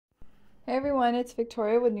Hey everyone, it's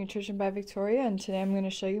Victoria with Nutrition by Victoria, and today I'm going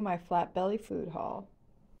to show you my flat belly food haul.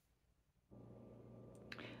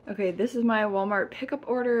 Okay, this is my Walmart pickup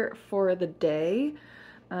order for the day.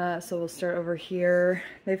 So we'll start over here.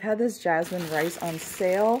 They've had this jasmine rice on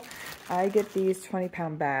sale. I get these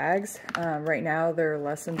 20-pound bags. Right now they're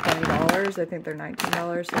less than $20. I think they're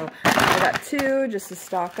 $19, so I got two just to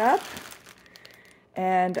stock up.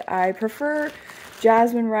 And I prefer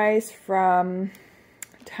jasmine rice from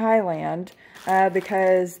Thailand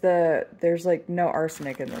because there's like no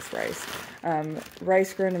arsenic in this rice.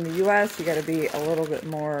 Rice grown in the US, you got to be a little bit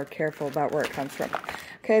more careful about where it comes from.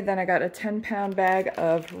 Okay, then I got a 10-pound bag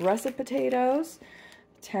of russet potatoes,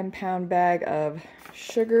 10-pound bag of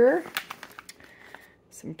sugar,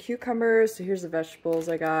 some cucumbers. So here's the vegetables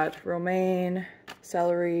I got: romaine,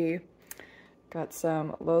 celery, got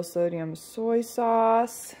some low sodium soy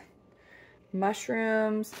sauce,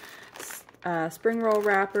 mushrooms, spring roll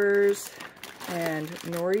wrappers, and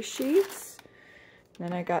nori sheets.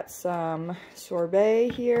 Then I got some sorbet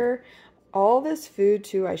here. All this food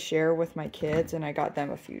too I share with my kids, and I got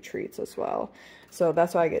them a few treats as well. So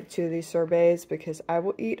that's why I get two of these sorbets, because I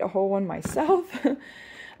will eat a whole one myself.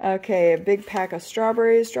 Okay, a big pack of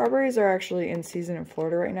strawberries. Strawberries are actually in season in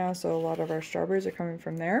Florida right now, so a lot of our strawberries are coming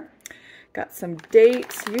from there. Got some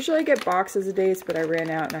dates. Usually I get boxes of dates, but I ran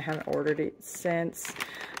out and I haven't ordered it since.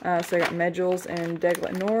 So I got medjool and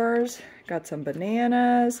Deglet Nors. Got some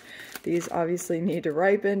bananas. These obviously need to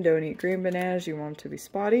ripen. Don't eat green bananas. You want them to be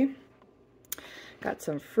spotty. Got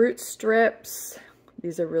some fruit strips.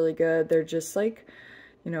 These are really good. They're just like,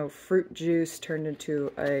 you know, fruit juice turned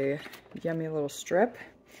into a yummy little strip.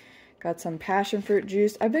 Got some passion fruit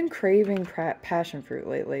juice. I've been craving passion fruit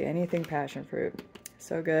lately. Anything passion fruit.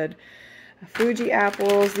 So good. Fuji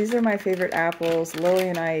apples. These are my favorite apples. Lily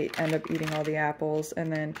and I end up eating all the apples.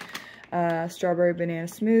 And then strawberry banana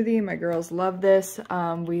smoothie. My girls love this.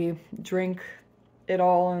 We drink it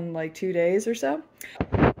all in like 2 days or so.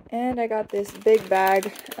 And I got this big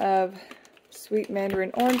bag of sweet mandarin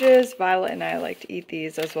oranges. Violet and I like to eat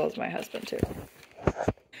these, as well as my husband too.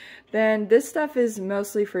 Then this stuff is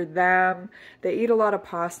mostly for them. They eat a lot of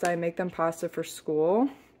pasta. I make them pasta for school.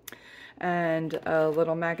 And a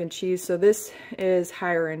little mac and cheese. So this is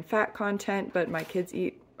higher in fat content, but my kids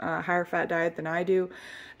eat a higher fat diet than I do.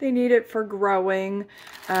 They need it for growing.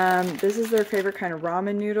 This is their favorite kind of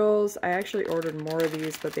ramen noodles. I actually ordered more of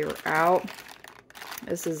these, but they were out.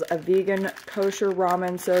 This is a vegan kosher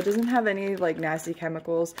ramen, so it doesn't have any like nasty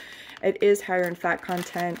chemicals. It is higher in fat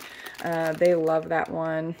content. They love that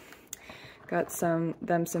one. Got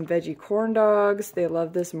them some veggie corn dogs. They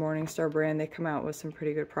love this Morningstar brand. They come out with some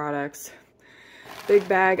pretty good products. Big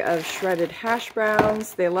bag of shredded hash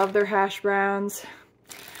browns. They love their hash browns.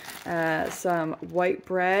 Some white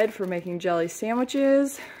bread for making jelly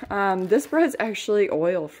sandwiches. This bread's actually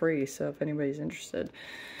oil-free, so if anybody's interested,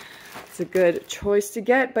 it's a good choice to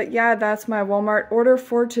get. But yeah, that's my Walmart order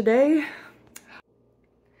for today.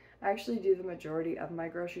 I actually do the majority of my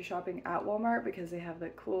grocery shopping at Walmart because they have the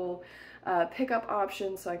cool pickup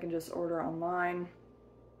option, so I can just order online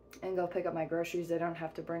and go pick up my groceries. I don't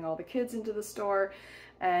have to bring all the kids into the store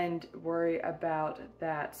and worry about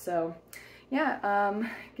that. So yeah,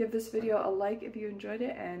 give this video a like if you enjoyed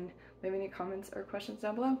it, and leave any comments or questions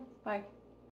down below. Bye.